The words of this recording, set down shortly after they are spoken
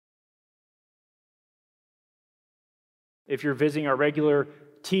If you're visiting, our regular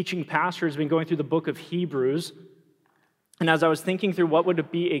teaching pastor has been going through the book of Hebrews. And as I was thinking through what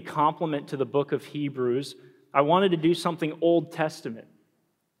would be a complement to the book of Hebrews, I wanted to do something Old Testament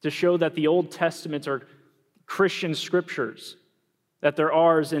to show that the Old Testaments are Christian scriptures, that they're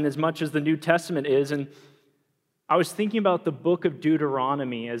ours in as much as the New Testament is. And I was thinking about the book of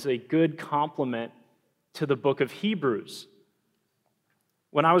Deuteronomy as a good complement to the book of Hebrews.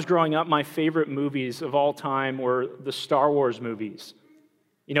 When I was growing up, my favorite movies of all time were the Star Wars movies.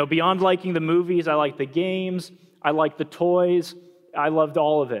 You know, beyond liking the movies, I liked the games, I liked the toys, I loved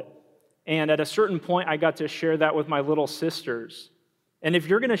all of it. And at a certain point, I got to share that with my little sisters. And if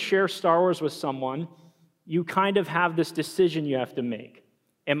you're going to share Star Wars with someone, you kind of have this decision you have to make.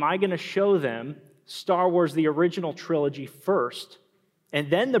 Am I going to show them Star Wars, the original trilogy, first, and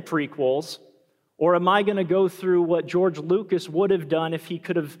then the prequels, or am I going to go through what George Lucas would have done if he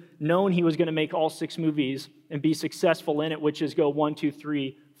could have known he was going to make all 6 movies and be successful in it, which is go 1, 2,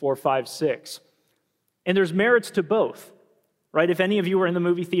 3, 4, 5, 6. And there's merits to both, right? If any of you were in the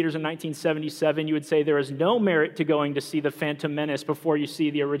movie theaters in 1977, you would say there is no merit to going to see The Phantom Menace before you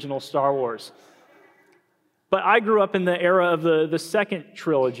see the original Star Wars. But I grew up in the era of the second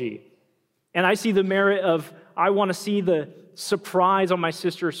trilogy, and I see the merit of, I want to see the surprise on my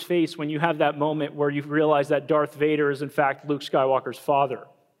sister's face when you have that moment where you realize that Darth Vader is in fact Luke Skywalker's father.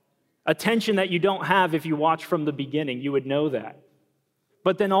 A tension that you don't have if you watch from the beginning. You would know that.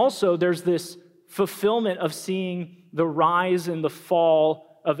 But then also there's this fulfillment of seeing the rise and the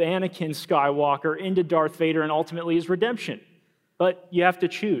fall of Anakin Skywalker into Darth Vader and ultimately his redemption. But you have to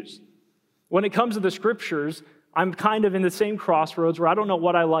choose. When it comes to the scriptures, I'm kind of in the same crossroads where I don't know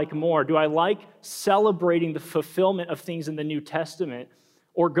what I like more. Do I like celebrating the fulfillment of things in the New Testament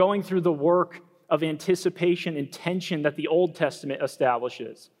or going through the work of anticipation and tension that the Old Testament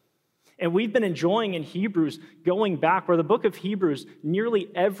establishes? And we've been enjoying in Hebrews, going back, where the book of Hebrews, nearly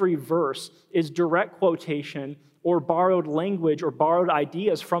every verse is direct quotation or borrowed language or borrowed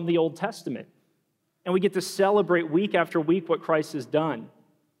ideas from the Old Testament. And we get to celebrate week after week what Christ has done.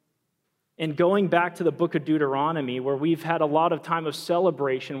 And going back to the book of Deuteronomy, where we've had a lot of time of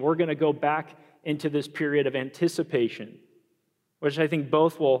celebration, we're going to go back into this period of anticipation, which I think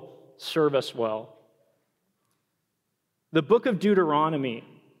both will serve us well. The book of Deuteronomy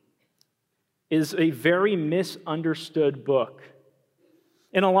is a very misunderstood book.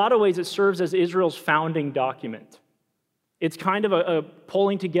 In a lot of ways, it serves as Israel's founding document. It's kind of a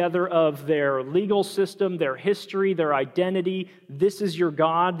pulling together of their legal system, their history, their identity. This is your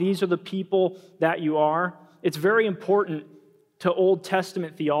God. These are the people that you are. It's very important to Old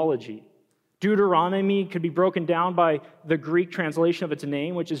Testament theology. Deuteronomy could be broken down by the Greek translation of its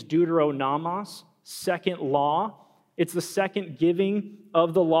name, which is Deuteronomos, second law. It's the second giving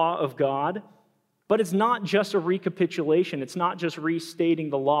of the law of God. But it's not just a recapitulation. It's not just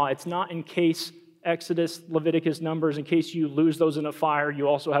restating the law. It's not in case Exodus, Leviticus, Numbers, in case you lose those in a fire, you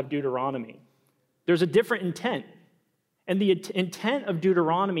also have Deuteronomy. There's a different intent. And the intent of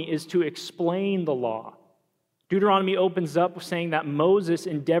Deuteronomy is to explain the law. Deuteronomy opens up saying that Moses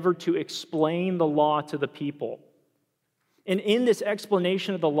endeavored to explain the law to the people. And in this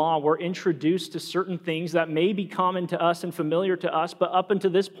explanation of the law, we're introduced to certain things that may be common to us and familiar to us, but up until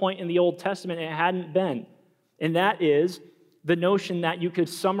this point in the Old Testament, it hadn't been. And that is the notion that you could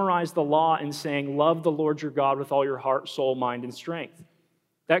summarize the law in saying, love the Lord your God with all your heart, soul, mind, and strength.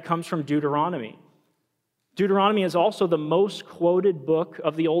 That comes from Deuteronomy. Deuteronomy is also the most quoted book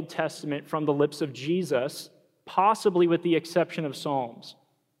of the Old Testament from the lips of Jesus, possibly with the exception of Psalms.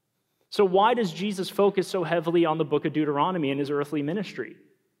 So why does Jesus focus so heavily on the book of Deuteronomy in his earthly ministry?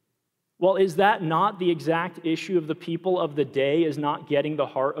 Well, is that not the exact issue of the people of the day, is not getting the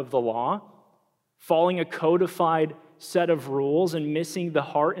heart of the law? Following a codified set of rules and missing the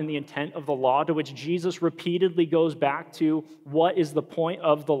heart and the intent of the law, to which Jesus repeatedly goes back to what is the point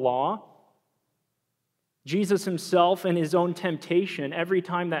of the law? Jesus himself in his own temptation, every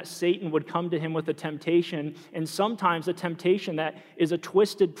time that Satan would come to him with a temptation, and sometimes a temptation that is a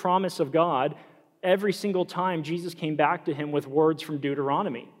twisted promise of God, every single time Jesus came back to him with words from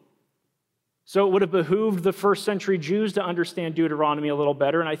Deuteronomy. So it would have behooved the first century Jews to understand Deuteronomy a little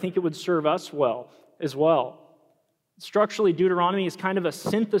better, and I think it would serve us well as well. Structurally, Deuteronomy is kind of a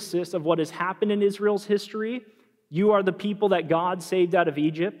synthesis of what has happened in Israel's history. You are the people that God saved out of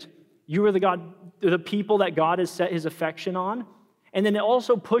Egypt. You are the people that God has set his affection on. And then it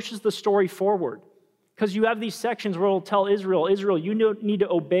also pushes the story forward, because you have these sections where it'll tell Israel, you need to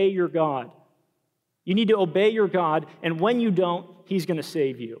obey your God. You need to obey your God, and when you don't, he's going to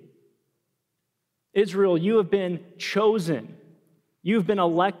save you. Israel, you have been chosen. You've been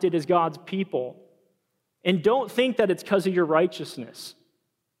elected as God's people. And don't think that it's because of your righteousness.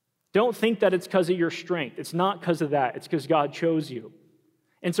 Don't think that it's because of your strength. It's not because of that. It's because God chose you.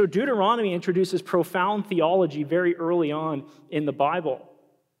 And so Deuteronomy introduces profound theology very early on in the Bible.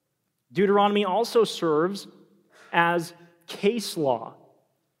 Deuteronomy also serves as case law.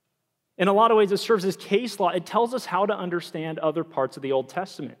 In a lot of ways, it serves as case law. It tells us how to understand other parts of the Old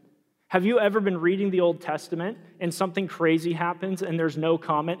Testament. Have you ever been reading the Old Testament and something crazy happens and there's no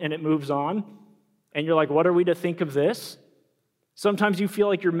comment and it moves on? And you're like, what are we to think of this? Sometimes you feel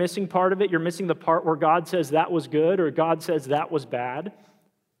like you're missing part of it. You're missing the part where God says that was good or God says that was bad.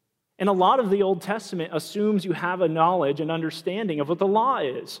 And a lot of the Old Testament assumes you have a knowledge and understanding of what the law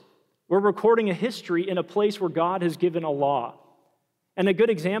is. We're recording a history in a place where God has given a law. And a good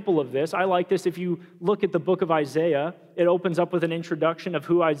example of this, I like this, if you look at the book of Isaiah, it opens up with an introduction of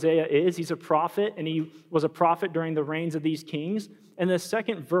who Isaiah is. He's a prophet, and he was a prophet during the reigns of these kings. And the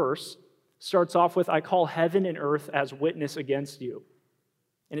second verse starts off with, I call heaven and earth as witness against you.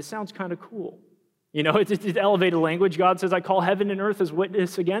 And it sounds kind of cool. You know, it's elevated language. God says, I call heaven and earth as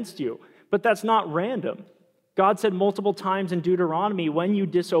witness against you. But that's not random. God said multiple times in Deuteronomy, when you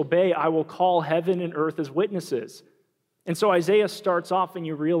disobey, I will call heaven and earth as witnesses. And so Isaiah starts off and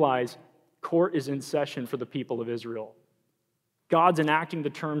you realize court is in session for the people of Israel. God's enacting the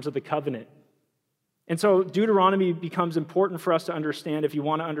terms of the covenant. And so Deuteronomy becomes important for us to understand if you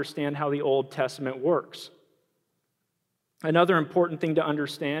want to understand how the Old Testament works. Another important thing to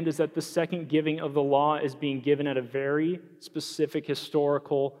understand is that the second giving of the law is being given at a very specific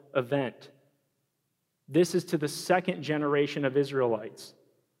historical event. This is to the second generation of Israelites.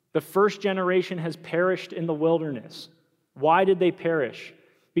 The first generation has perished in the wilderness. Why did they perish?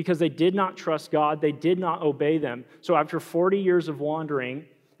 Because they did not trust God. They did not obey them. So after 40 years of wandering,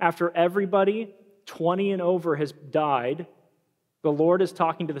 after everybody 20 and over has died, the Lord is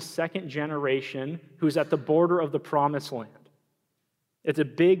talking to the second generation who's at the border of the promised land. It's a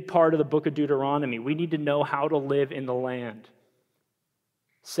big part of the book of Deuteronomy. We need to know how to live in the land.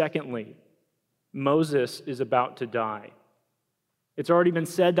 Secondly, Moses is about to die. It's already been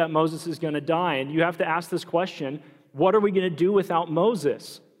said that Moses is going to die, and you have to ask this question, what are we going to do without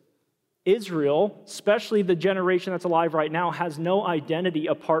Moses? Israel, especially the generation that's alive right now, has no identity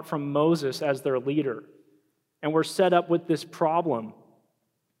apart from Moses as their leader. And we're set up with this problem.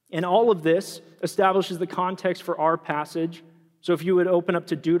 And all of this establishes the context for our passage. So if you would open up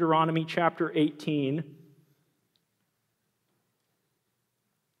to Deuteronomy chapter 18.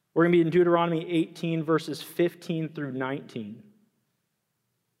 We're going to be in Deuteronomy 18, verses 15 through 19.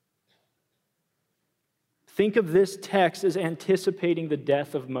 Think of this text as anticipating the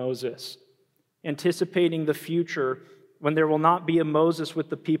death of Moses, anticipating the future when there will not be a Moses with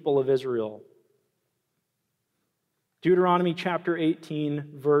the people of Israel. Deuteronomy chapter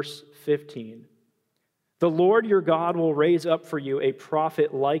 18, verse 15. The Lord your God will raise up for you a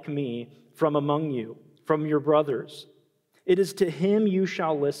prophet like me from among you, from your brothers. It is to him you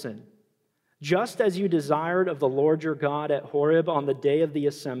shall listen. Just as you desired of the Lord your God at Horeb on the day of the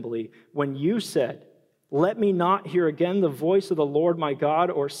assembly, when you said, let me not hear again the voice of the Lord my God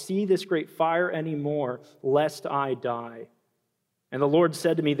or see this great fire anymore, lest I die. And the Lord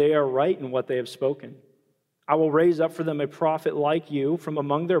said to me, they are right in what they have spoken. I will raise up for them a prophet like you from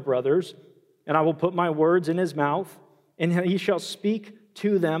among their brothers, and I will put my words in his mouth, and he shall speak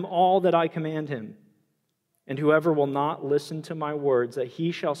to them all that I command him. And whoever will not listen to my words that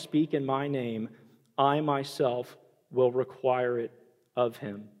he shall speak in my name, I myself will require it of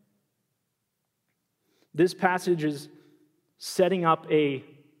him. This passage is setting up a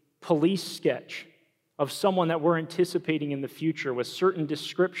police sketch of someone that we're anticipating in the future with certain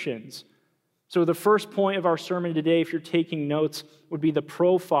descriptions. So the first point of our sermon today, if you're taking notes, would be the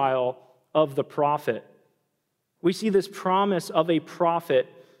profile of the prophet. We see this promise of a prophet,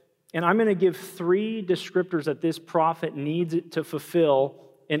 and I'm going to give 3 descriptors that this prophet needs to fulfill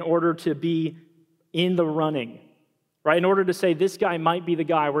in order to be in the running. Right? In order to say this guy might be the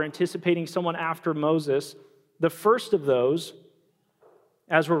guy, we're anticipating someone after Moses. The first of those,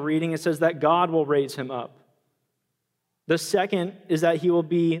 as we're reading, it says that God will raise him up. The second is that he will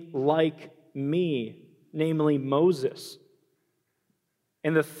be like me, namely Moses.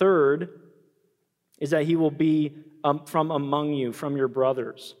 And the third is that he will be from among you, from your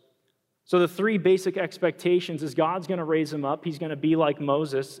brothers. So the 3 basic expectations is God's going to raise him up, he's going to be like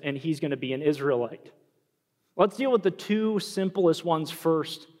Moses, and he's going to be an Israelite. Let's deal with the 2 simplest ones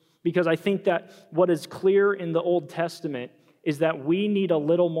first, because I think that what is clear in the Old Testament is that we need a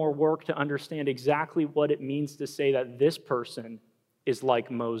little more work to understand exactly what it means to say that this person is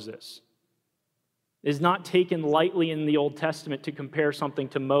like Moses. It is not taken lightly in the Old Testament to compare something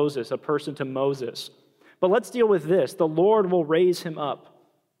to Moses, a person to Moses. But let's deal with this. The Lord will raise him up.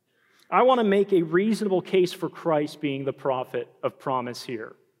 I want to make a reasonable case for Christ being the prophet of promise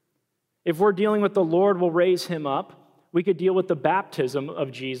here. If we're dealing with the Lord will raise him up, we could deal with the baptism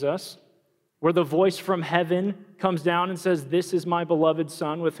of Jesus, where the voice from heaven comes down and says, "This is my beloved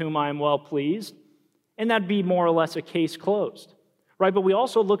Son with whom I am well pleased." And that'd be more or less a case closed, right? But we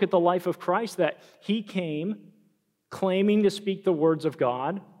also look at the life of Christ, that he came claiming to speak the words of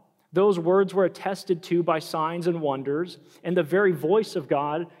God. Those words were attested to by signs and wonders, and the very voice of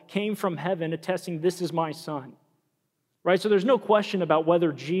God came from heaven attesting, "This is my Son." Right? So there's no question about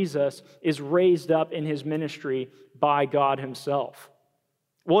whether Jesus is raised up in his ministry by God himself.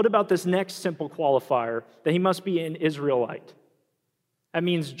 What about this next simple qualifier, that he must be an Israelite? That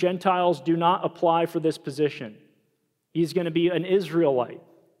means Gentiles do not apply for this position. He's going to be an Israelite.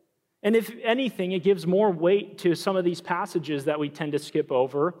 And if anything, it gives more weight to some of these passages that we tend to skip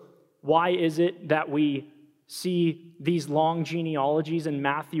over. Why is it that we see these long genealogies in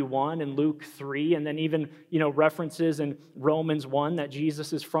Matthew 1 and Luke 3, and then even, references in Romans 1 that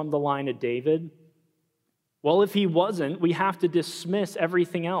Jesus is from the line of David? Well, if he wasn't, we have to dismiss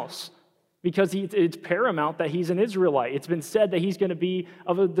everything else, because it's paramount that he's an Israelite. It's been said that he's going to be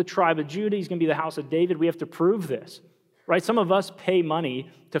of the tribe of Judah, he's going to be the house of David. We have to prove this, right? Some of us pay money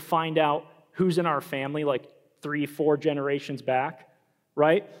to find out who's in our family, like 3-4 generations back,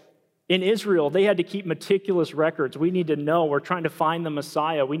 right? In Israel, they had to keep meticulous records. We need to know. We're trying to find the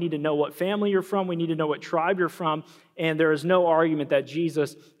Messiah. We need to know what family you're from. We need to know what tribe you're from. And there is no argument that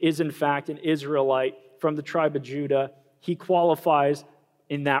Jesus is, in fact, an Israelite from the tribe of Judah. He qualifies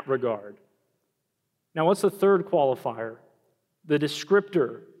in that regard. Now, what's the third qualifier? The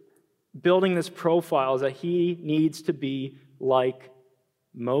descriptor building this profile is that he needs to be like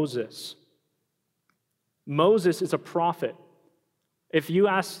Moses. Moses is a prophet. If you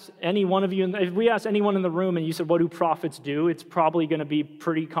ask any one of you, if we ask anyone in the room and you said, "What do prophets do?" it's probably going to be a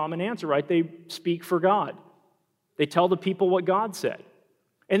pretty common answer, right? They speak for God. They tell the people what God said.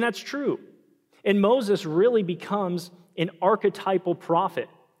 And that's true. And Moses really becomes an archetypal prophet.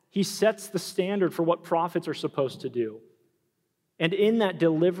 He sets the standard for what prophets are supposed to do. And in that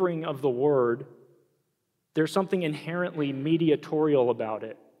delivering of the word, there's something inherently mediatorial about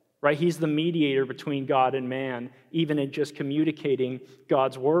it. Right? He's the mediator between God and man, even in just communicating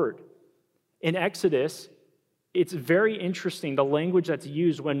God's word. In Exodus, it's very interesting, the language that's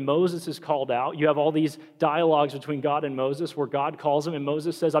used when Moses is called out. You have all these dialogues between God and Moses where God calls him and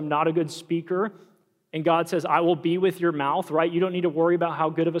Moses says, "I'm not a good speaker." And God says, "I will be with your mouth," right? You don't need to worry about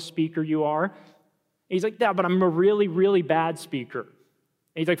how good of a speaker you are. And he's like, "Yeah, but I'm a really, really bad speaker."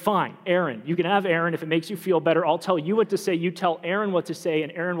 And he's like, "Fine, Aaron, you can have Aaron if it makes you feel better. I'll tell you what to say. You tell Aaron what to say,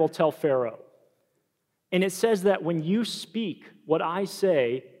 and Aaron will tell Pharaoh." And it says that when you speak what I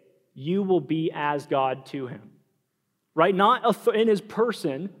say, you will be as God to him. Right? Not in his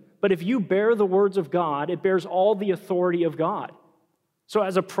person, but if you bear the words of God, it bears all the authority of God. So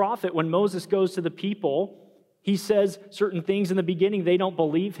as a prophet, when Moses goes to the people, he says certain things in the beginning. They don't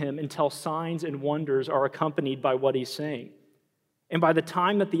believe him until signs and wonders are accompanied by what he's saying. And by the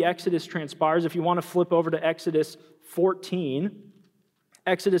time that the Exodus transpires, if you want to flip over to Exodus 14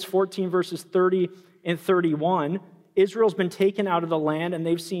 verses 30 and 31, Israel's been taken out of the land and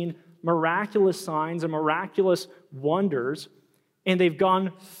they've seen miraculous signs and miraculous wonders, and they've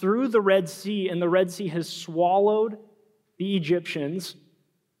gone through the Red Sea, and the Red Sea has swallowed the Egyptians.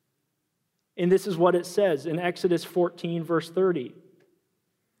 And this is what it says in Exodus 14, verse 30.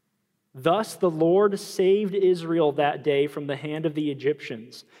 "Thus the Lord saved Israel that day from the hand of the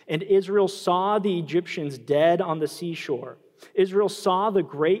Egyptians. And Israel saw the Egyptians dead on the seashore. Israel saw the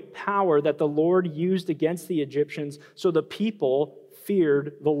great power that the Lord used against the Egyptians, so the people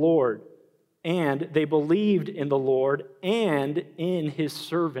feared the Lord. And they believed in the Lord and in his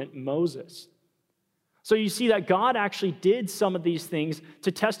servant Moses." So you see that God actually did some of these things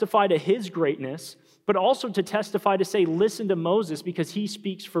to testify to his greatness, but also to testify to say, "Listen to Moses because he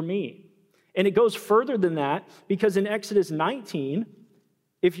speaks for me." And it goes further than that, because in Exodus 19,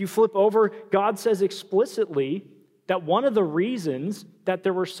 if you flip over, God says explicitly that one of the reasons that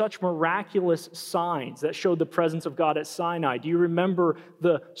there were such miraculous signs that showed the presence of God at Sinai, do you remember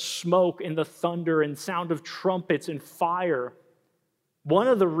the smoke and the thunder and sound of trumpets and fire? One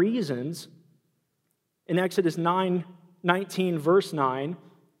of the reasons in Exodus 19, verse 9,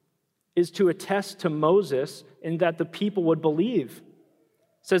 is to attest to Moses and that the people would believe.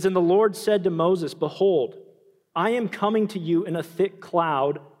 It says, "And the Lord said to Moses, 'Behold, I am coming to you in a thick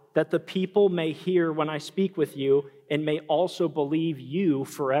cloud, that the people may hear when I speak with you and may also believe you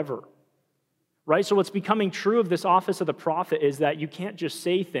forever.'" right? So what's becoming true of this office of the prophet is that you can't just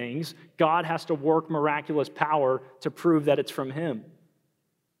say things. God has to work miraculous power to prove that it's from him.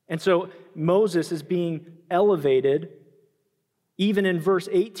 And so Moses is being elevated, even in verse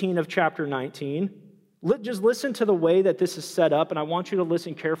 18 of chapter 19. Just listen to the way that this is set up, and I want you to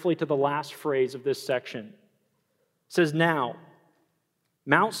listen carefully to the last phrase of this section. It says, "Now,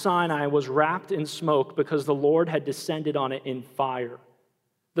 Mount Sinai was wrapped in smoke because the Lord had descended on it in fire.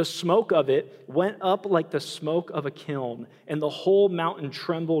 The smoke of it went up like the smoke of a kiln, and the whole mountain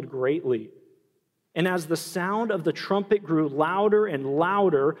trembled greatly. And as the sound of the trumpet grew louder and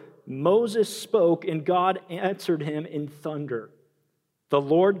louder, Moses spoke, and God answered him in thunder. The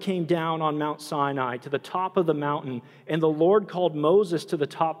Lord came down on Mount Sinai to the top of the mountain, and the Lord called Moses to the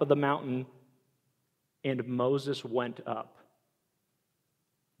top of the mountain, and Moses went up."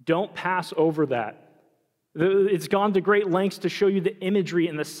 Don't pass over that. It's gone to great lengths to show you the imagery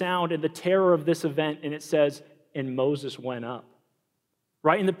and the sound and the terror of this event, and it says, "And Moses went up."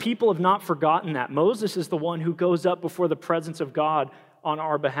 Right? And the people have not forgotten that. Moses is the one who goes up before the presence of God on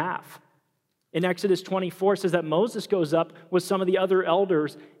our behalf. In Exodus 24, it says that Moses goes up with some of the other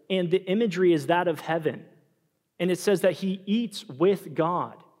elders, and the imagery is that of heaven. And it says that he eats with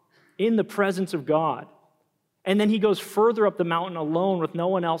God, in the presence of God. And then he goes further up the mountain alone with no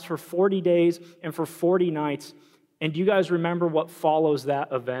one else for 40 days and for 40 nights. And do you guys remember what follows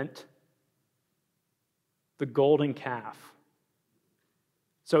that event? The golden calf.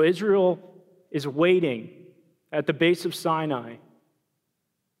 So Israel is waiting at the base of Sinai.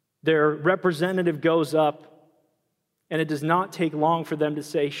 Their representative goes up, and it does not take long for them to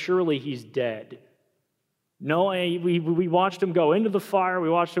say, "Surely he's dead." No, we watched him go into the fire. We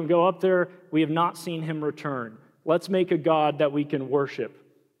watched him go up there. We have not seen him return. Let's make a God that we can worship.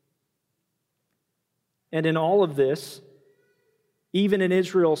 And in all of this, even in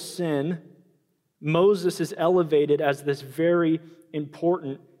Israel's sin, Moses is elevated as this very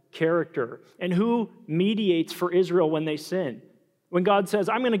important character. And who mediates for Israel when they sin? When God says,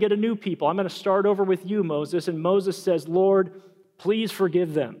 "I'm going to get a new people. I'm going to start over with you, Moses." And Moses says, "Lord, please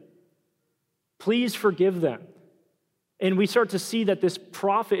forgive them. Please forgive them." And we start to see that this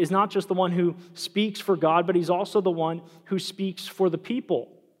prophet is not just the one who speaks for God, but he's also the one who speaks for the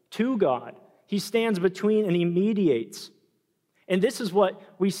people to God. He stands between and he mediates. And this is what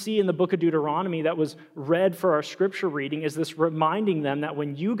we see in the book of Deuteronomy that was read for our scripture reading, is this reminding them that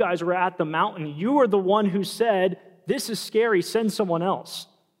when you guys were at the mountain, you were the one who said, "This is scary, send someone else."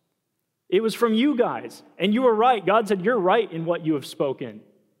 It was from you guys, and you were right. God said, "You're right in what you have spoken.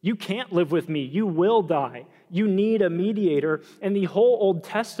 You can't live with me. You will die. You need a mediator." And the whole Old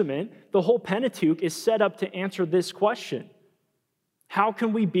Testament, the whole Pentateuch, is set up to answer this question. How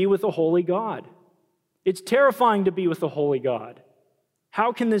can we be with a holy God? It's terrifying to be with a holy God.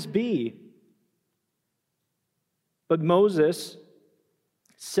 How can this be? But Moses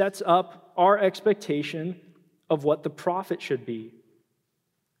sets up our expectation of what the prophet should be.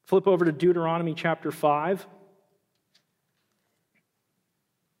 Flip over to Deuteronomy chapter 5.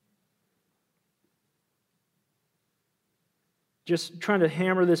 Just trying to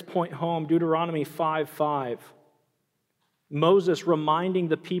hammer this point home, Deuteronomy 5:5. Moses reminding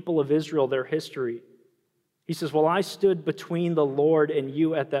the people of Israel their history. He says, "Well, I stood between the Lord and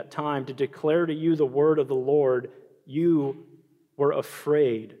you at that time to declare to you the word of the Lord. You were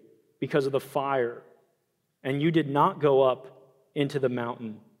afraid because of the fire, and you did not go up into the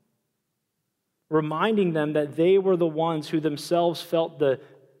mountain." Reminding them that they were the ones who themselves felt the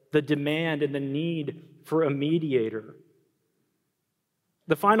demand and the need for a mediator.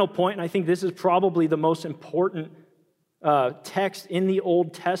 The final point, and I think this is probably the most important text in the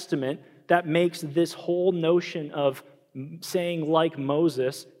Old Testament that makes this whole notion of saying like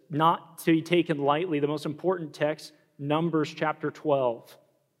Moses not to be taken lightly. The most important text, Numbers chapter 12.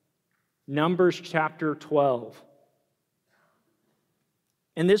 Numbers chapter 12.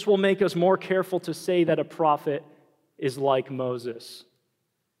 And this will make us more careful to say that a prophet is like Moses.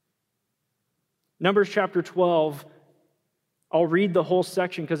 Numbers chapter 12, I'll read the whole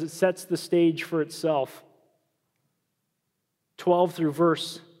section because it sets the stage for itself. 12 through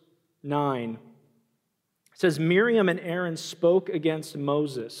verse 9. It says, "Miriam and Aaron spoke against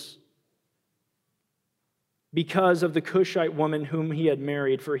Moses because of the Cushite woman whom he had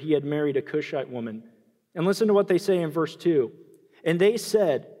married, for he had married a Cushite woman." And listen to what they say in verse 2. "And they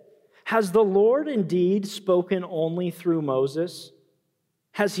said, 'Has the Lord indeed spoken only through Moses?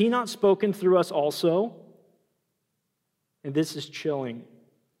 Has he not spoken through us also?' And this is chilling.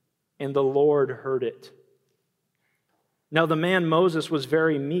 And the Lord heard it. Now the man Moses was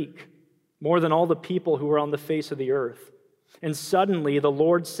very meek, more than all the people who were on the face of the earth. And suddenly the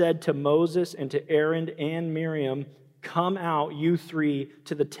Lord said to Moses and to Aaron and Miriam, "Come out, you three,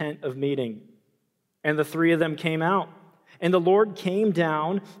 to the tent of meeting." And the three of them came out. And the Lord came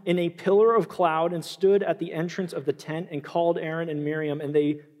down in a pillar of cloud and stood at the entrance of the tent and called Aaron and Miriam, and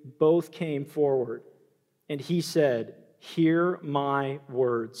they both came forward. And he said, "Hear my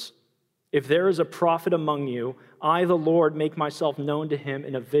words. If there is a prophet among you, I, the Lord, make myself known to him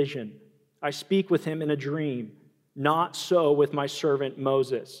in a vision. I speak with him in a dream. Not so with my servant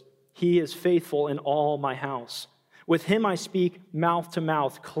Moses. He is faithful in all my house. With him I speak mouth to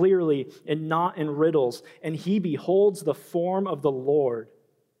mouth, clearly and not in riddles, and he beholds the form of the Lord.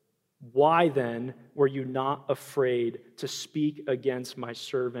 Why then were you not afraid to speak against my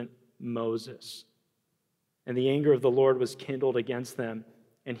servant Moses?" And the anger of the Lord was kindled against them,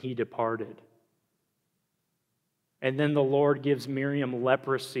 and he departed. And then the Lord gives Miriam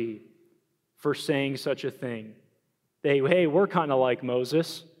leprosy for saying such a thing. Hey, we're kind of like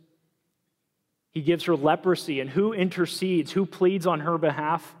Moses. He gives her leprosy, and who intercedes, who pleads on her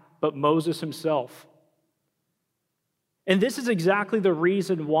behalf but Moses himself? And this is exactly the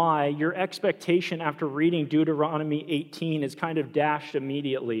reason why your expectation after reading Deuteronomy 18 is kind of dashed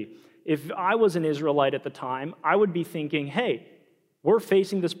immediately. If I was an Israelite at the time, I would be thinking, hey, we're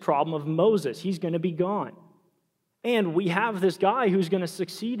facing this problem of Moses. He's going to be gone. And we have this guy who's going to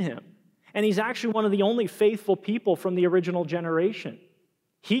succeed him. And he's actually one of the only faithful people from the original generation.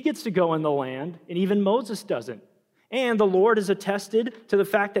 He gets to go in the land, and even Moses doesn't. And the Lord is attested to the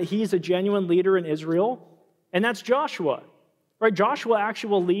fact that he's a genuine leader in Israel, and that's Joshua. Right? Joshua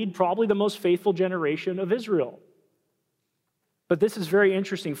actually will lead probably the most faithful generation of Israel. But this is very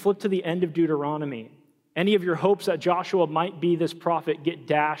interesting. Flip to the end of Deuteronomy. Any of your hopes that Joshua might be this prophet get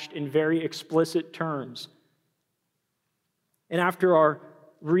dashed in very explicit terms. And after our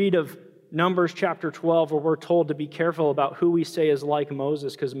read of Numbers chapter 12, where we're told to be careful about who we say is like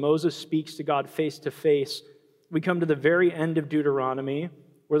Moses, because Moses speaks to God face to face, we come to the very end of Deuteronomy,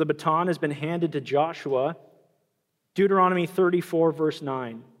 where the baton has been handed to Joshua. Deuteronomy 34, verse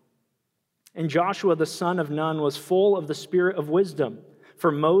 9. And Joshua the son of Nun was full of the spirit of wisdom,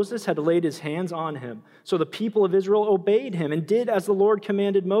 for Moses had laid his hands on him. So the people of Israel obeyed him and did as the Lord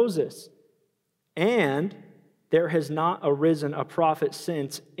commanded Moses. And there has not arisen a prophet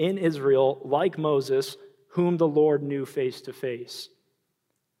since in Israel like Moses, whom the Lord knew face to face.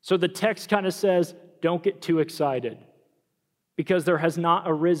 So the text kind of says, don't get too excited, because there has not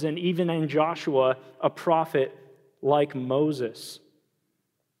arisen, even in Joshua, a prophet like Moses.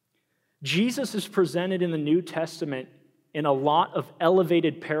 Jesus is presented in the New Testament in a lot of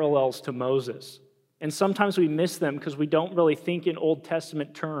elevated parallels to Moses. And sometimes we miss them because we don't really think in Old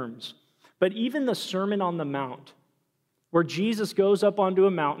Testament terms. But even the Sermon on the Mount, where Jesus goes up onto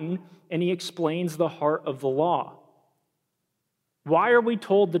a mountain and he explains the heart of the law. Why are we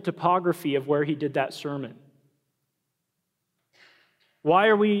told the topography of where he did that sermon? Why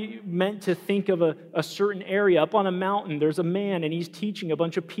are we meant to think of a certain area? Up on a mountain, there's a man, and he's teaching a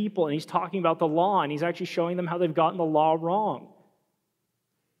bunch of people, and he's talking about the law, and he's actually showing them how they've gotten the law wrong.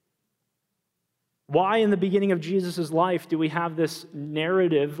 Why in the beginning of Jesus' life do we have this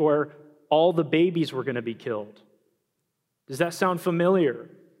narrative where all the babies were going to be killed? Does that sound familiar?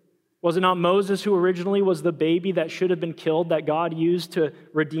 Was it not Moses who originally was the baby that should have been killed that God used to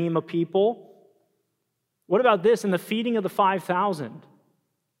redeem a people? What about this in the feeding of the 5,000?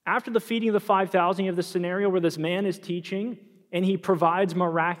 After the feeding of the 5,000, you have the scenario where this man is teaching and he provides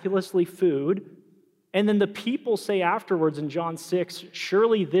miraculously food. And then the people say afterwards in John 6,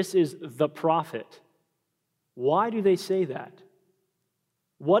 surely this is the prophet. Why do they say that?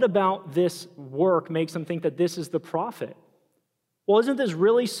 What about this work makes them think that this is the prophet? Well, isn't this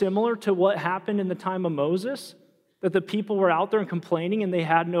really similar to what happened in the time of Moses? That the people were out there and complaining and they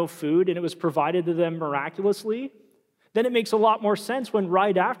had no food and it was provided to them miraculously? Then it makes a lot more sense when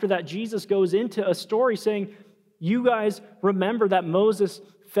right after that Jesus goes into a story saying, you guys remember that Moses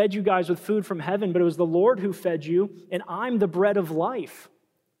fed you guys with food from heaven, but it was the Lord who fed you, and I'm the bread of life.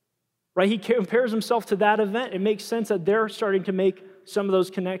 Right? He compares himself to that event. It makes sense that they're starting to make some of those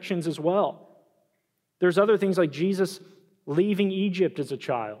connections as well. There's other things like Jesus leaving Egypt as a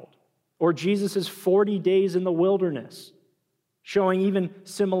child, or Jesus' 40 days in the wilderness, showing even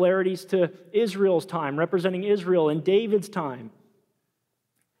similarities to Israel's time, representing Israel in David's time.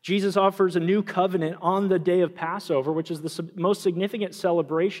 Jesus offers a new covenant on the day of Passover, which is the most significant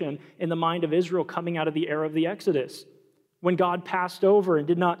celebration in the mind of Israel coming out of the era of the Exodus, when God passed over and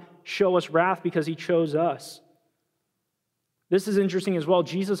did not show us wrath because he chose us. This is interesting as well.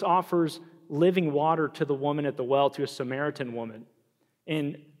 Jesus offers living water to the woman at the well, to a Samaritan woman.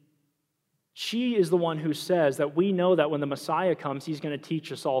 And She is the one who says that we know that when the Messiah comes, he's going to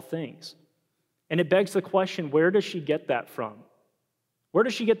teach us all things. And it begs the question, where does she get that from? Where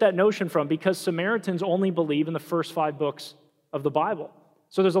does she get that notion from? Because Samaritans only believe in the first 5 books of the Bible.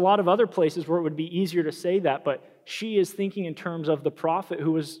 So there's a lot of other places where it would be easier to say that, but she is thinking in terms of the prophet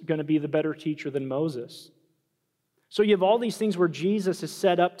who was going to be the better teacher than Moses. So you have all these things where Jesus is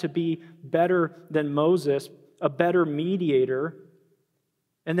set up to be better than Moses, a better mediator.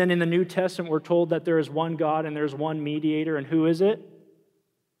 And then in the New Testament, we're told that there is one God and there's one mediator. And who is it?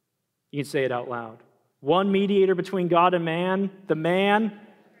 You can say it out loud. One mediator between God and man. The man,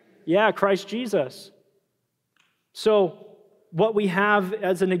 Christ Jesus. So what we have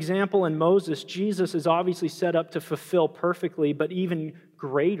as an example in Moses, Jesus is obviously set up to fulfill perfectly, but even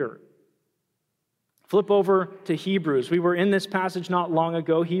greater. Flip over to Hebrews. We were in this passage not long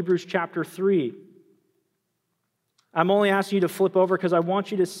ago, Hebrews chapter 3. I'm only asking you to flip over because I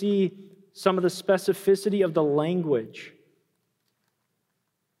want you to see some of the specificity of the language.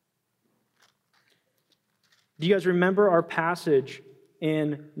 Do you guys remember our passage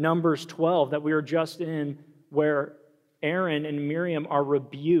in Numbers 12 that we were just in, where Aaron and Miriam are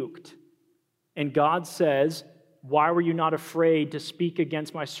rebuked? And God says, "Why were you not afraid to speak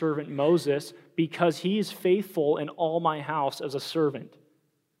against my servant Moses? Because he is faithful in all my house as a servant."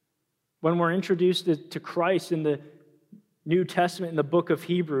 When we're introduced to Christ in the New Testament in the book of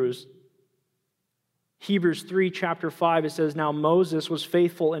Hebrews 3, chapter 5, it says, "Now Moses was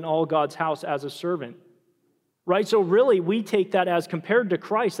faithful in all God's house as a servant." Right? So really, we take that as compared to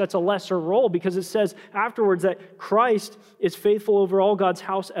Christ, that's a lesser role, because it says afterwards that Christ is faithful over all God's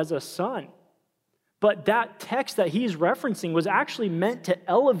house as a son. But that text that he's referencing was actually meant to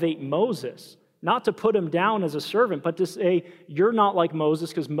elevate Moses, not to put him down as a servant, but to say, you're not like Moses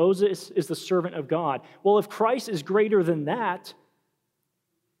because Moses is the servant of God. Well, if Christ is greater than that,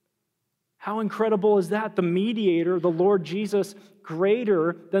 how incredible is that? The mediator, the Lord Jesus,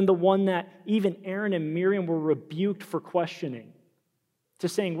 greater than the one that even Aaron and Miriam were rebuked for questioning, to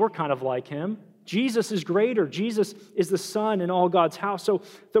saying, we're kind of like him. Jesus is greater. Jesus is the Son in all God's house. So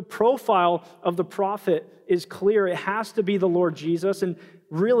the profile of the prophet is clear. It has to be the Lord Jesus. And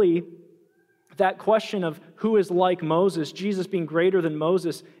really, that question of who is like Moses, Jesus being greater than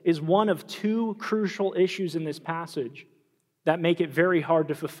Moses, is one of 2 crucial issues in this passage that make it very hard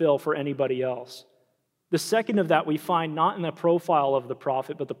to fulfill for anybody else. The second of that we find not in the profile of the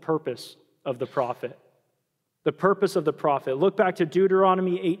prophet, but the purpose of the prophet. The purpose of the prophet. Look back to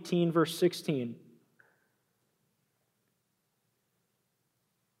Deuteronomy 18, verse 16.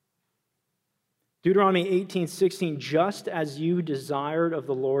 Deuteronomy 18:16, "Just as you desired of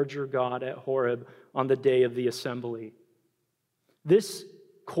the Lord your God at Horeb on the day of the assembly." This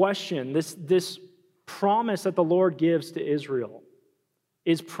question, this promise that the Lord gives to Israel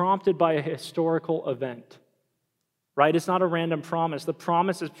is prompted by a historical event, right? It's not a random promise. The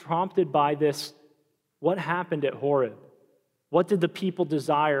promise is prompted by this, what happened at Horeb? What did the people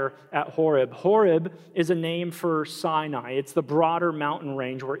desire at Horeb? Horeb is a name for Sinai. It's the broader mountain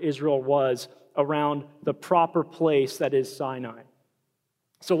range where Israel was around the proper place that is Sinai.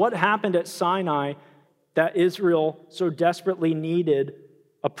 So what happened at Sinai that Israel so desperately needed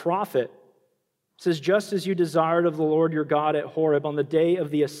a prophet? It says, "Just as you desired of the Lord your God at Horeb on the day of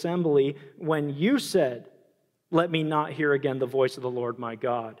the assembly, when you said, 'Let me not hear again the voice of the Lord my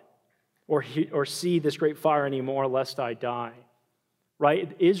God, or see this great fire anymore, lest I die.'"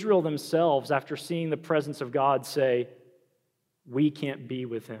 Right? Israel themselves, after seeing the presence of God, say, "We can't be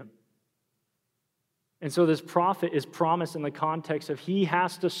with him." And so this prophet is promised in the context of he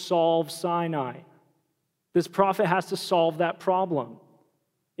has to solve Sinai. This prophet has to solve that problem.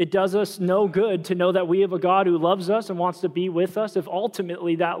 It does us no good to know that we have a God who loves us and wants to be with us if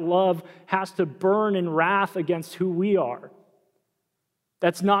ultimately that love has to burn in wrath against who we are.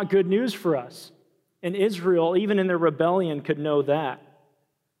 That's not good news for us. And Israel, even in their rebellion, could know that.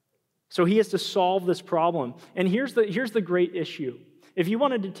 So he has to solve this problem. And here's the great issue. If you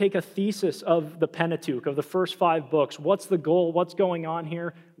wanted to take a thesis of the Pentateuch, of the first 5 books, what's the goal? What's going on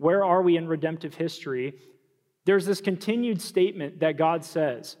here? Where are we in redemptive history? There's this continued statement that God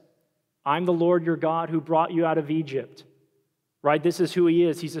says, "I'm the Lord your God who brought you out of Egypt." Right? This is who he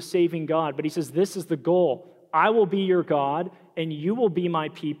is. He's a saving God. But he says, this is the goal. I will be your God, and you will be my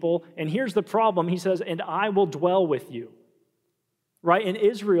people. And here's the problem. He says, "And I will dwell with you." Right? And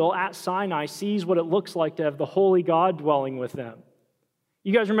Israel at Sinai sees what it looks like to have the holy God dwelling with them.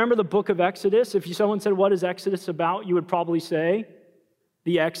 You guys remember the book of Exodus? If someone said, "What is Exodus about?" you would probably say,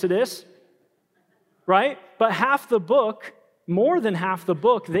 the Exodus. Right? But half the book, more than half the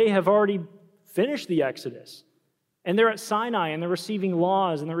book, they have already finished the Exodus. And they're at Sinai, and they're receiving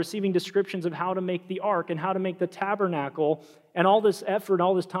laws, and they're receiving descriptions of how to make the ark and how to make the tabernacle, and all this effort,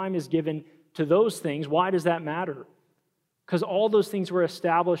 all this time is given to those things. Why does that matter? Because all those things were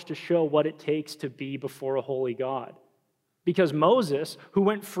established to show what it takes to be before a holy God. Because Moses, who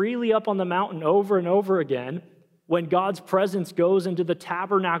went freely up on the mountain over and over again, when God's presence goes into the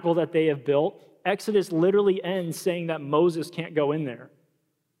tabernacle that they have built, Exodus literally ends saying that Moses can't go in there.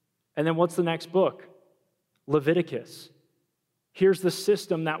 And then what's the next book? Leviticus. Here's the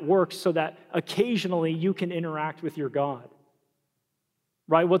system that works so that occasionally you can interact with your God.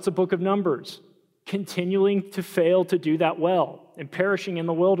 Right? What's the book of Numbers? Continuing to fail to do that well and perishing in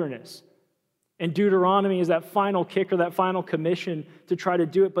the wilderness. And Deuteronomy is that final kick or that final commission to try to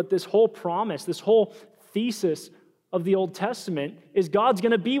do it. But this whole promise, this whole thesis of the Old Testament is God's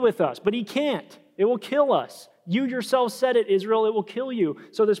going to be with us, but he can't. It will kill us. You yourself said it, Israel, it will kill you.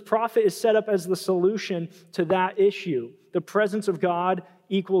 So this prophet is set up as the solution to that issue. The presence of God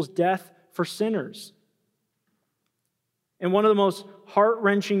equals death for sinners. And one of the most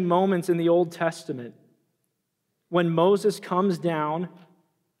heart-wrenching moments in the Old Testament, when Moses comes down,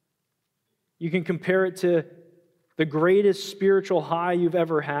 you can compare it to the greatest spiritual high you've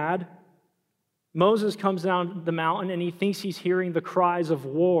ever had. Moses comes down the mountain and he thinks he's hearing the cries of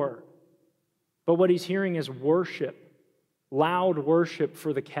war. But what he's hearing is worship, loud worship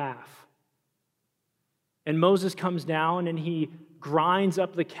for the calf. And Moses comes down and he grinds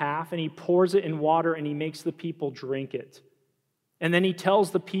up the calf and he pours it in water and he makes the people drink it. And then he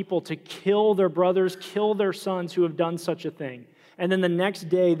tells the people to kill their brothers, kill their sons who have done such a thing. And then the next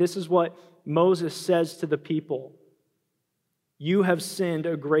day, this is what Moses says to the people. You have sinned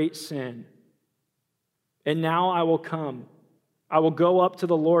a great sin. And now I will come. I will go up to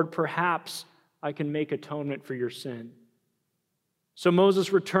the Lord. Perhaps I can make atonement for your sin. So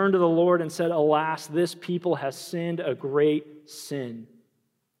Moses returned to the Lord and said, Alas, this people has sinned a great sin.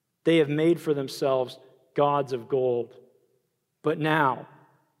 They have made for themselves gods of gold. But now,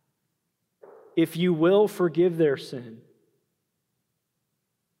 if you will forgive their sin,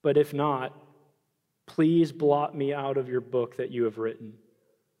 but if not, please blot me out of your book that you have written.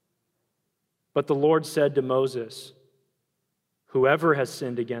 But the Lord said to Moses, Whoever has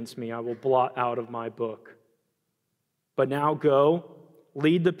sinned against me, I will blot out of my book. But now go,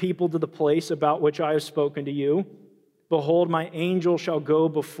 lead the people to the place about which I have spoken to you. Behold, my angel shall go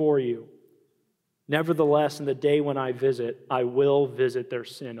before you. Nevertheless, in the day when I visit, I will visit their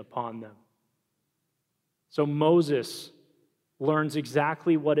sin upon them. So Moses learns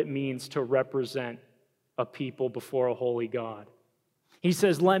exactly what it means to represent a people before a holy God. He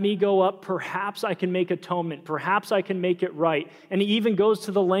says, let me go up, perhaps I can make atonement, perhaps I can make it right. And he even goes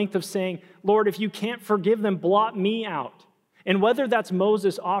to the length of saying, Lord, if you can't forgive them, blot me out. And whether that's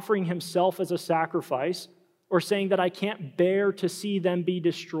Moses offering himself as a sacrifice or saying that I can't bear to see them be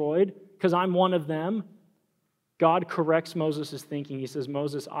destroyed because I'm one of them, God corrects Moses' thinking. He says,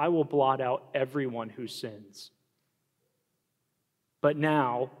 Moses, I will blot out everyone who sins. But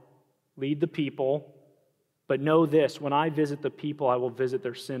now, lead the people. But know this, when I visit the people, I will visit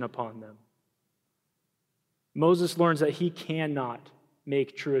their sin upon them. Moses learns that he cannot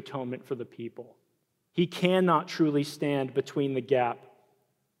make true atonement for the people. He cannot truly stand between the gap.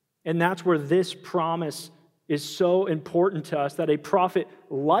 And that's where this promise is so important to us, that a prophet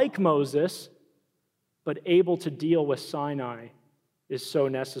like Moses, but able to deal with Sinai, is so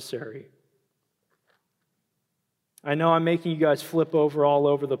necessary. I know I'm making you guys flip over all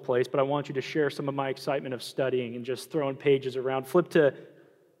over the place, but I want you to share some of my excitement of studying and just throwing pages around. Flip to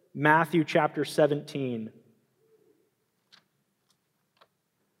Matthew chapter 17.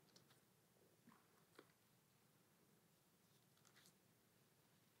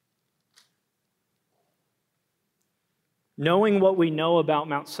 Knowing what we know about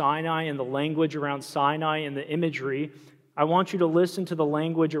Mount Sinai and the language around Sinai and the imagery, I want you to listen to the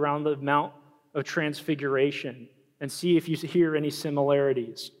language around the Mount of Transfiguration and see if you hear any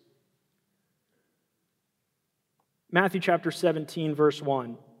similarities. Matthew chapter 17, verse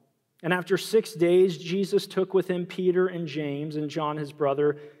 1. And after 6 days, Jesus took with him Peter and James and John his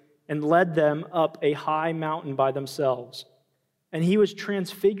brother and led them up a high mountain by themselves. And he was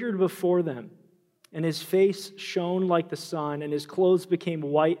transfigured before them, and his face shone like the sun, and his clothes became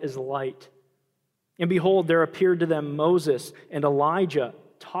white as light. And behold, there appeared to them Moses and Elijah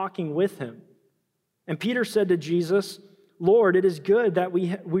talking with him. And Peter said to Jesus, Lord, it is good that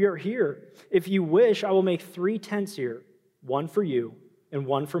we are here. If you wish, I will make 3 tents here, one for you, and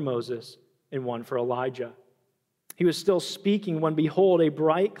one for Moses, and one for Elijah. He was still speaking when, behold, a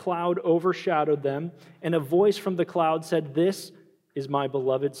bright cloud overshadowed them, and a voice from the cloud said, This is my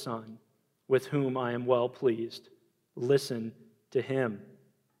beloved Son, with whom I am well pleased. listen to him.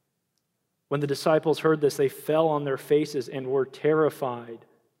 When the disciples heard this, they fell on their faces and were terrified.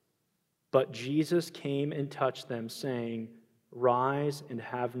 But Jesus came and touched them, saying, "Rise and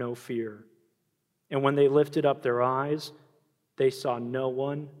have no fear." And when they lifted up their eyes, they saw no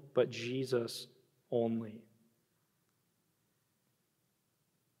one but Jesus only.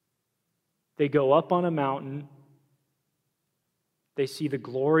 They go up on a mountain. They see the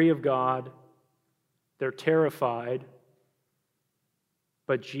glory of God. They're terrified.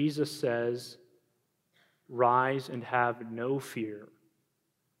 But Jesus says, "Rise and have no fear."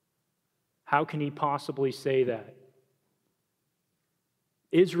 How can he possibly say that?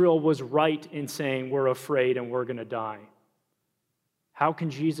 Israel was right in saying, "We're afraid and we're going to die." How can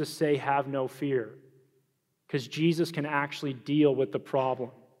Jesus say, "Have no fear"? Because Jesus can actually deal with the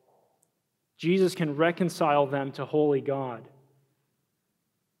problem. Jesus can reconcile them to holy God.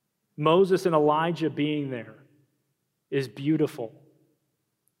 Moses and Elijah being there is beautiful.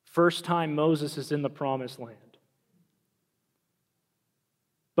 First time Moses is in the promised land.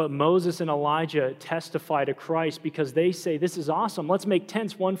 But Moses and Elijah testify to Christ because they say, "This is awesome. Let's make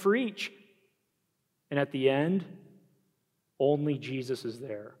tents, one for each." And at the end, only Jesus is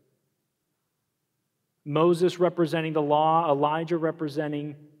there. Moses representing the law, Elijah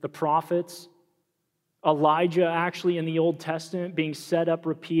representing the prophets. Elijah actually in the Old Testament being set up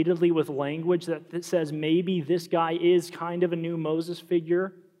repeatedly with language that says maybe this guy is kind of a new Moses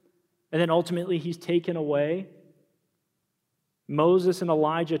figure. And then ultimately he's taken away. Moses and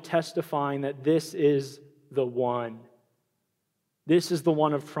Elijah testifying that this is the one. This is the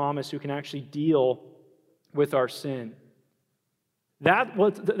one of promise who can actually deal with our sin.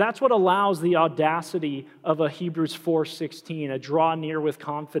 That's what allows the audacity of a Hebrews 4:16, a draw near with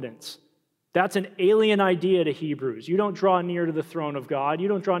confidence. That's an alien idea to Hebrews. You don't draw near to the throne of God. You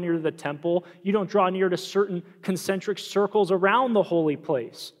don't draw near to the temple. You don't draw near to certain concentric circles around the holy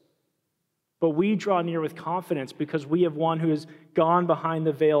place. But we draw near with confidence because we have one who has gone behind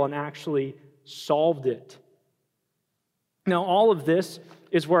the veil and actually solved it. Now, all of this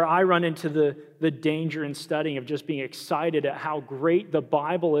is where I run into the danger in studying of just being excited at how great the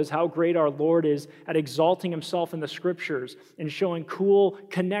Bible is, how great our Lord is at exalting himself in the Scriptures and showing cool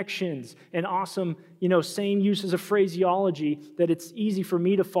connections and awesome, sane uses of phraseology, that it's easy for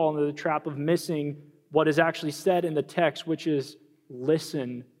me to fall into the trap of missing what is actually said in the text, which is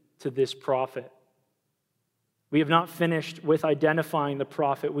listen to this prophet. We have not finished with identifying the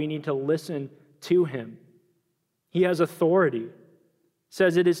prophet. We need to listen to him. He has authority. It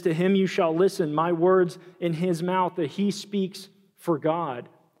says, "It is to him you shall listen, my words in his mouth," that he speaks for God.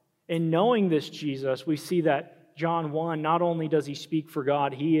 And knowing this Jesus, we see that John 1, not only does he speak for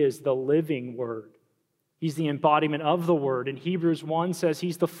God, he is the living word. He's the embodiment of the word. And Hebrews 1 says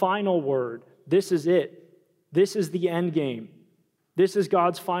he's the final word. This is it. This is the end game. This is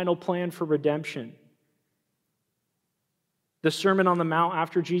God's final plan for redemption. The Sermon on the Mount,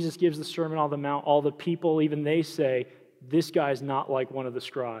 after Jesus gives the Sermon on the Mount, all the people, even they say, "This guy's not like one of the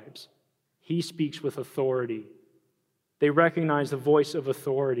scribes. He speaks with authority." They recognize the voice of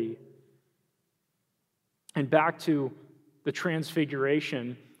authority. And back to the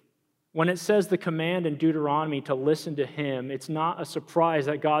transfiguration, when it says the command in Deuteronomy to listen to him, it's not a surprise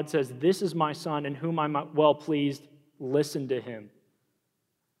that God says, "This is my son in whom I'm well pleased. Listen to him."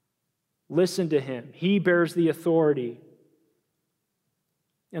 Listen to him. He bears the authority.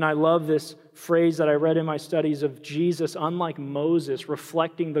 And I love this phrase that I read in my studies of Jesus, unlike Moses,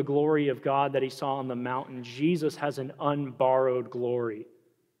 reflecting the glory of God that he saw on the mountain. Jesus has an unborrowed glory.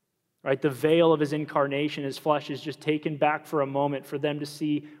 Right? The veil of his incarnation, his flesh, is just taken back for a moment for them to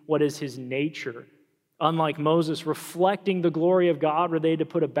see what is his nature. Unlike Moses, reflecting the glory of God, where they had to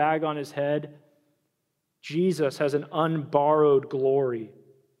put a bag on his head, Jesus has an unborrowed glory.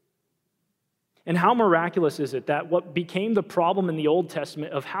 And how miraculous is it that what became the problem in the Old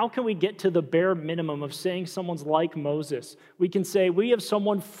Testament of how can we get to the bare minimum of saying someone's like Moses? We can say we have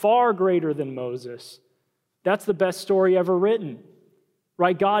someone far greater than Moses. That's the best story ever written.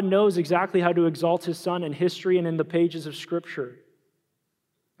 Right? God knows exactly how to exalt his son in history and in the pages of Scripture.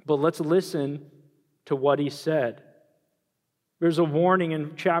 But let's listen to what he said. There's a warning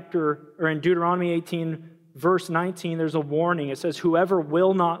in Deuteronomy 18, verse 19, there's a warning. It says, "Whoever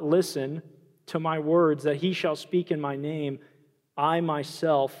will not listen to my words that he shall speak in my name, I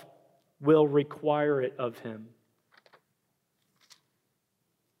myself will require it of him."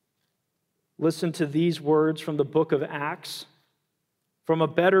 Listen to these words from the book of Acts, from a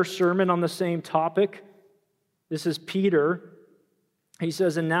better sermon on the same topic. This is Peter. He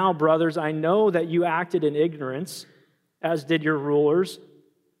says, "And now, brothers, I know that you acted in ignorance, as did your rulers.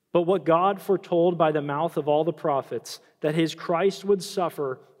 But what God foretold by the mouth of all the prophets, that his Christ would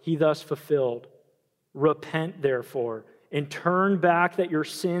suffer, he thus fulfilled. Repent, therefore, and turn back that your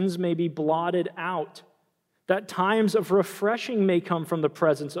sins may be blotted out, that times of refreshing may come from the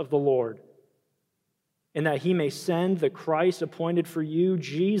presence of the Lord, and that he may send the Christ appointed for you,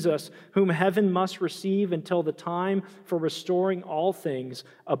 Jesus, whom heaven must receive until the time for restoring all things,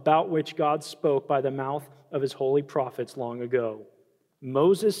 about which God spoke by the mouth of his holy prophets long ago.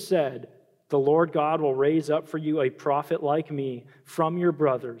 Moses said, the Lord God will raise up for you a prophet like me from your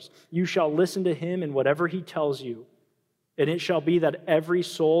brothers. You shall listen to him in whatever he tells you. And it shall be that every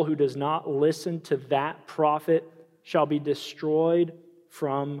soul who does not listen to that prophet shall be destroyed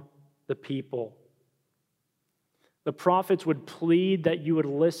from the people. The prophets would plead that you would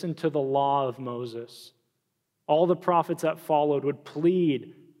listen to the law of Moses. All the prophets that followed would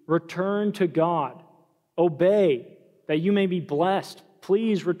plead, return to God, obey, that you may be blessed.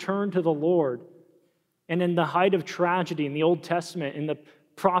 Please return to the Lord. And in the height of tragedy in the Old Testament, in the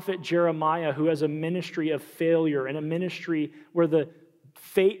prophet Jeremiah, who has a ministry of failure and a ministry where the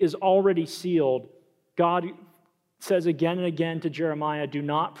fate is already sealed, God says again and again to Jeremiah, do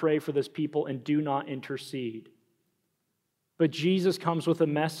not pray for this people and do not intercede. But Jesus comes with a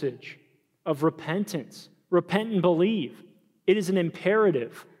message of repentance. Repent and believe. It is an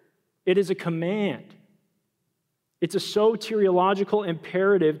imperative. It is a command. It's a soteriological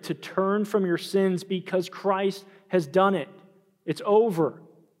imperative to turn from your sins because Christ has done it. It's over.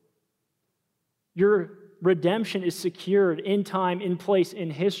 Your redemption is secured in time, in place,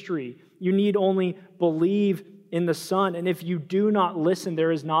 in history. You need only believe in the Son. And if you do not listen,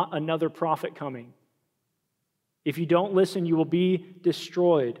 there is not another prophet coming. If you don't listen, you will be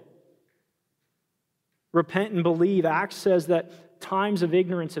destroyed. Repent and believe. Acts says that times of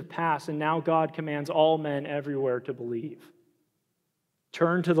ignorance have passed, and now God commands all men everywhere to believe.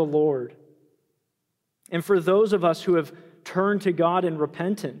 Turn to the Lord. And for those of us who have turned to God in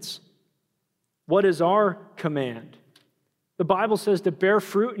repentance, what is our command? The Bible says to bear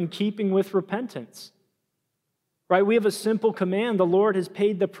fruit in keeping with repentance. Right? We have a simple command. The Lord has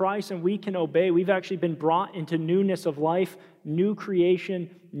paid the price and we can obey. We've actually been brought into newness of life, new creation,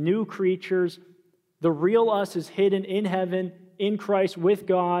 new creatures. The real us is hidden in heaven, in Christ with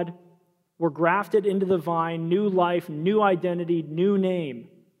God. We're grafted into the vine, new life, new identity, new name.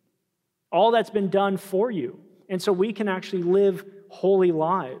 All that's been done for you. And so we can actually live holy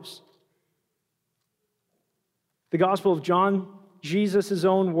lives. The Gospel of John, Jesus'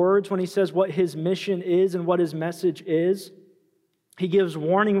 own words when he says what his mission is and what his message is, he gives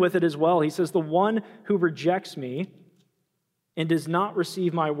warning with it as well. He says, the one who rejects me and does not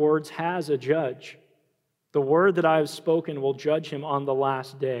receive my words has a judge. The word that I have spoken will judge him on the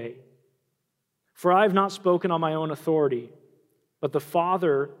last day. For I have not spoken on my own authority, but the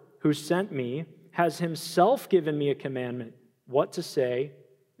Father who sent me has himself given me a commandment, what to say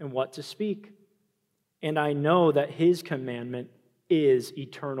and what to speak. And I know that his commandment is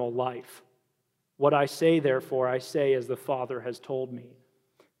eternal life. What I say, therefore, I say as the Father has told me.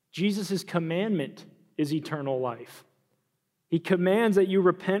 Jesus' commandment is eternal life. He commands that you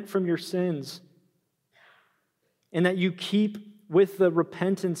repent from your sins and that you keep with the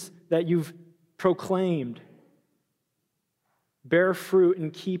repentance that you've proclaimed. Bear fruit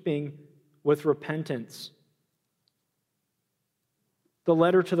in keeping with repentance. The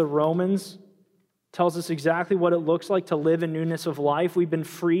letter to the Romans tells us exactly what it looks like to live in newness of life. We've been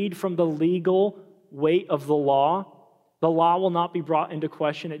freed from the legal weight of the law. The law will not be brought into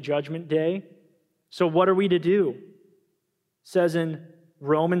question at Judgment Day. So what are we to do? It says in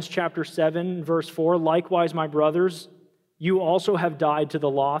Romans chapter 7, verse 4, likewise, my brothers, you also have died to the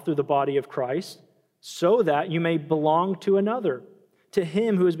law through the body of Christ, so that you may belong to another, to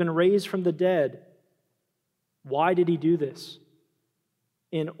him who has been raised from the dead. Why did he do this?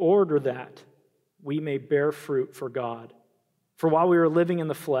 In order that we may bear fruit for God. For while we were living in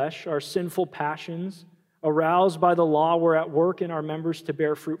the flesh, our sinful passions, aroused by the law, were at work in our members to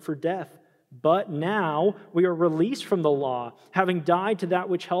bear fruit for death. But now we are released from the law, having died to that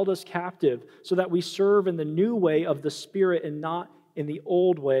which held us captive, so that we serve in the new way of the Spirit and not in the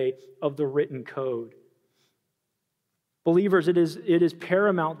old way of the written code. Believers, it is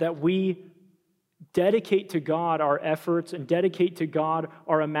paramount that we dedicate to God our efforts and dedicate to God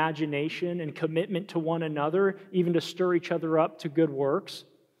our imagination and commitment to one another, even to stir each other up to good works.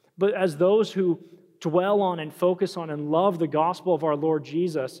 But as those who dwell on and focus on and love the gospel of our Lord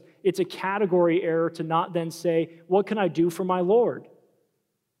Jesus, it's a category error to not then say, what can I do for my Lord?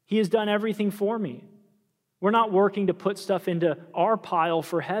 He has done everything for me. We're not working to put stuff into our pile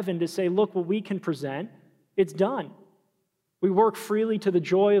for heaven to say, look what we can present. It's done. We work freely to the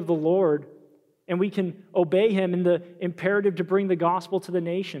joy of the Lord, and we can obey him in the imperative to bring the gospel to the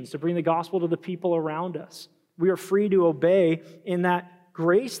nations, to bring the gospel to the people around us. We are free to obey in that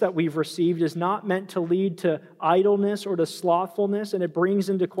grace that we've received is not meant to lead to idleness or to slothfulness, and it brings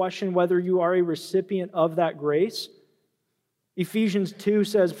into question whether you are a recipient of that grace. Ephesians 2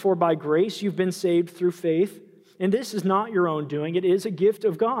 says, "For by grace you've been saved through faith, and this is not your own doing, it is a gift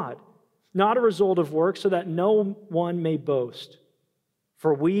of God, not a result of works, so that no one may boast.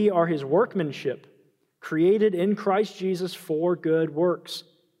 For we are his workmanship, created in Christ Jesus for good works,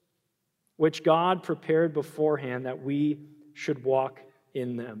 which God prepared beforehand that we should walk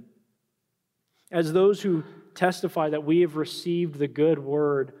in them." As those who testify that we have received the good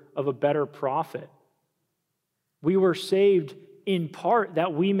word of a better prophet, we were saved in part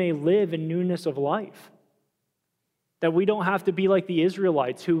that we may live in newness of life. That we don't have to be like the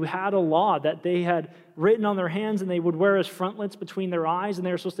Israelites who had a law that they had written on their hands and they would wear as frontlets between their eyes, and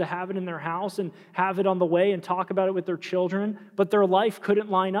they were supposed to have it in their house and have it on the way and talk about it with their children, but their life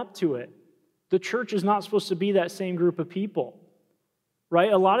couldn't line up to it. The church is not supposed to be that same group of people,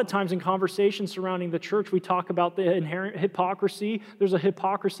 right? A lot of times in conversations surrounding the church, we talk about the inherent hypocrisy. There's a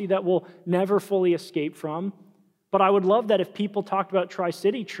hypocrisy that we'll never fully escape from. But I would love that if people talked about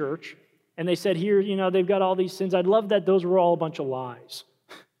Tri-City Church and they said, here, they've got all these sins. I'd love that those were all a bunch of lies.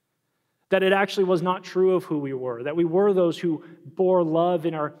 That it actually was not true of who we were. That we were those who bore love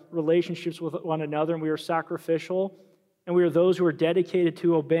in our relationships with one another, and we were sacrificial. And we are those who are dedicated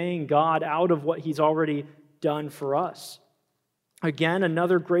to obeying God out of what he's already done for us. Again,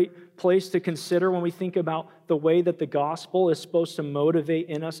 another great place to consider when we think about the way that the gospel is supposed to motivate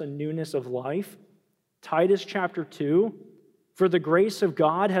in us a newness of life. Titus chapter 2, "For the grace of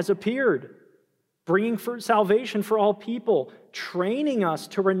God has appeared, bringing salvation for all people, training us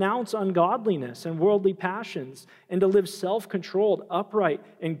to renounce ungodliness and worldly passions, and to live self-controlled, upright,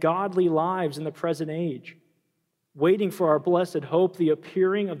 and godly lives in the present age, waiting for our blessed hope, the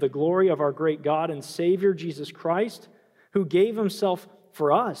appearing of the glory of our great God and Savior, Jesus Christ, who gave himself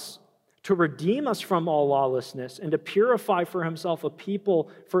for us to redeem us from all lawlessness and to purify for himself a people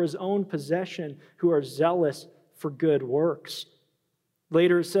for his own possession who are zealous for good works."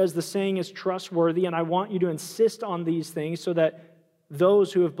 Later it says, "The saying is trustworthy, and I want you to insist on these things so that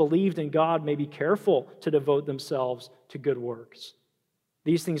those who have believed in God may be careful to devote themselves to good works.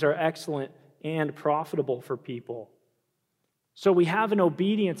 These things are excellent and profitable for people." So we have an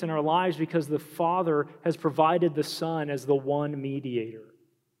obedience in our lives because the Father has provided the Son as the one mediator.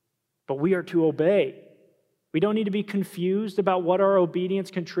 But we are to obey. We don't need to be confused about what our obedience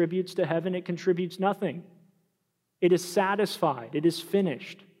contributes to heaven. It contributes nothing. It is satisfied. It is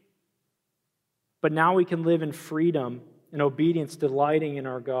finished. But now we can live in freedom and obedience, delighting in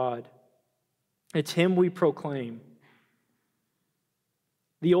our God. It's him we proclaim.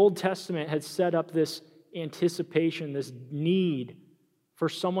 The Old Testament had set up this anticipation, this need for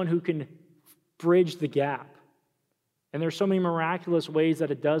someone who can bridge the gap. And there's so many miraculous ways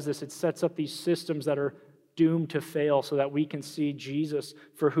that it does this. It sets up these systems that are doomed to fail so that we can see Jesus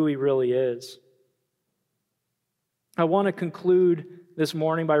for who he really is. I want to conclude this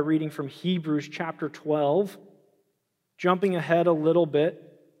morning by reading from Hebrews chapter 12, jumping ahead a little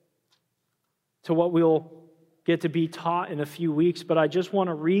bit to what we'll get to be taught in a few weeks, but I just want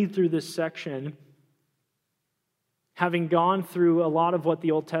to read through this section, having gone through a lot of what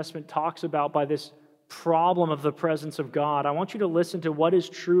the Old Testament talks about by this problem of the presence of God. I want you to listen to what is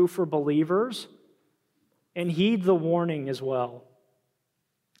true for believers and heed the warning as well.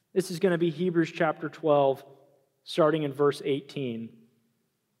 This is going to be Hebrews chapter 12, starting in verse 18.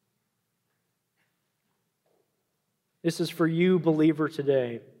 This is for you, believer,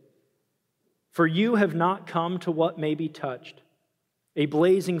 today. "For you have not come to what may be touched, a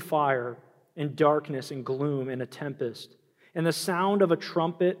blazing fire, and darkness, and gloom, and a tempest, and the sound of a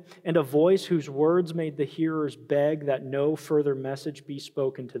trumpet, and a voice whose words made the hearers beg that no further message be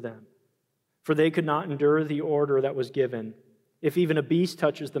spoken to them. For they could not endure the order that was given. If even a beast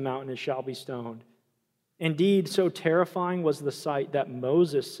touches the mountain, it shall be stoned. Indeed, so terrifying was the sight that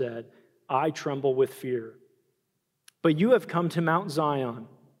Moses said, 'I tremble with fear.' But you have come to Mount Zion,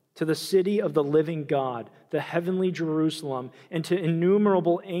 to the city of the living God, the heavenly Jerusalem, and to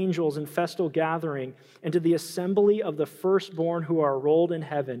innumerable angels in festal gathering, and to the assembly of the firstborn who are enrolled in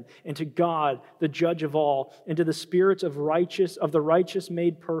heaven, and to God, the judge of all, and to the spirits of the righteous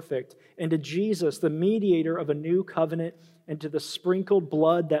made perfect, and to Jesus, the mediator of a new covenant, and to the sprinkled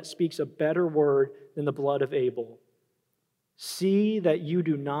blood that speaks a better word than the blood of Abel. See that you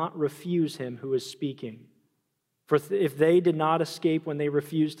do not refuse him who is speaking. For if they did not escape when they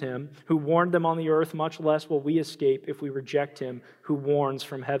refused him, who warned them on the earth, much less will we escape if we reject him who warns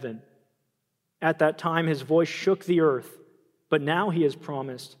from heaven. At that time his voice shook the earth, but now he has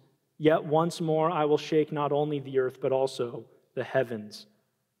promised, yet once more I will shake not only the earth, but also the heavens.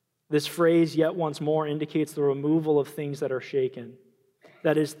 This phrase, yet once more, indicates the removal of things that are shaken.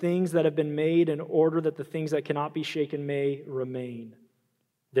 That is, things that have been made in order that the things that cannot be shaken may remain.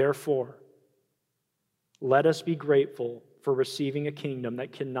 Therefore, let us be grateful for receiving a kingdom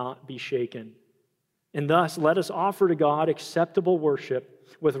that cannot be shaken. And thus, let us offer to God acceptable worship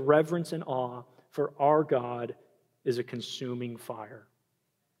with reverence and awe, for our God is a consuming fire.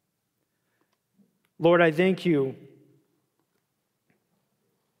 Lord, I thank you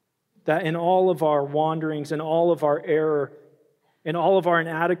that in all of our wanderings, in all of our error, in all of our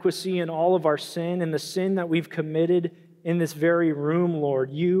inadequacy, in all of our sin, and the sin that we've committed in this very room, Lord,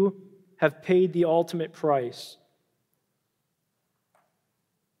 you have paid the ultimate price.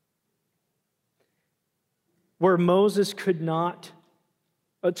 Where Moses could not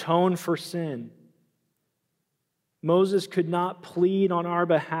atone for sin, Moses could not plead on our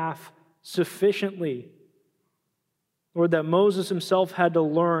behalf sufficiently. Lord, that Moses himself had to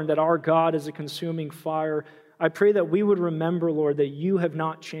learn that our God is a consuming fire. I pray that we would remember, Lord, that you have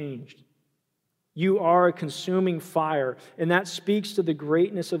not changed. You are a consuming fire, and that speaks to the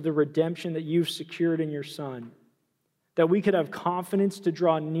greatness of the redemption that you've secured in your Son. That we could have confidence to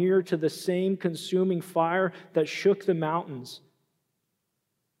draw near to the same consuming fire that shook the mountains.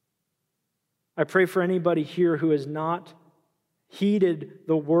 I pray for anybody here who has not heeded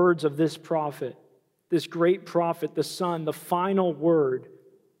the words of this prophet, this great prophet, the Son, the final word.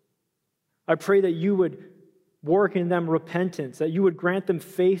 I pray that you would work in them repentance, that you would grant them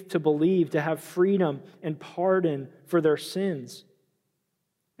faith to believe, to have freedom and pardon for their sins.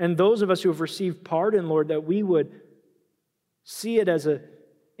 And those of us who have received pardon, Lord, that we would see it as an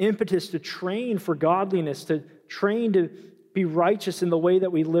impetus to train for godliness, to train to be righteous in the way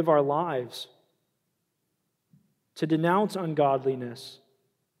that we live our lives, to denounce ungodliness.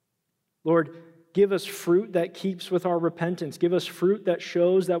 Lord, give us fruit that keeps with our repentance. Give us fruit that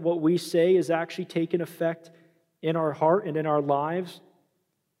shows that what we say is actually taking effect in our heart and in our lives.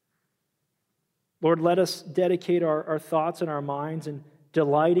 Lord, let us dedicate our thoughts and our minds and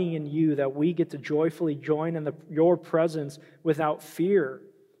delighting in you, that we get to joyfully join in your presence without fear,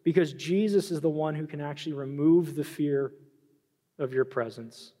 because Jesus is the one who can actually remove the fear of your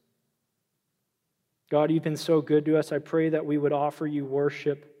presence. God, you've been so good to us. I pray that we would offer you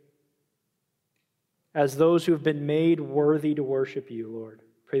worship as those who have been made worthy to worship you, Lord.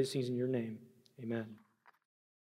 Pray these things in your name. Amen.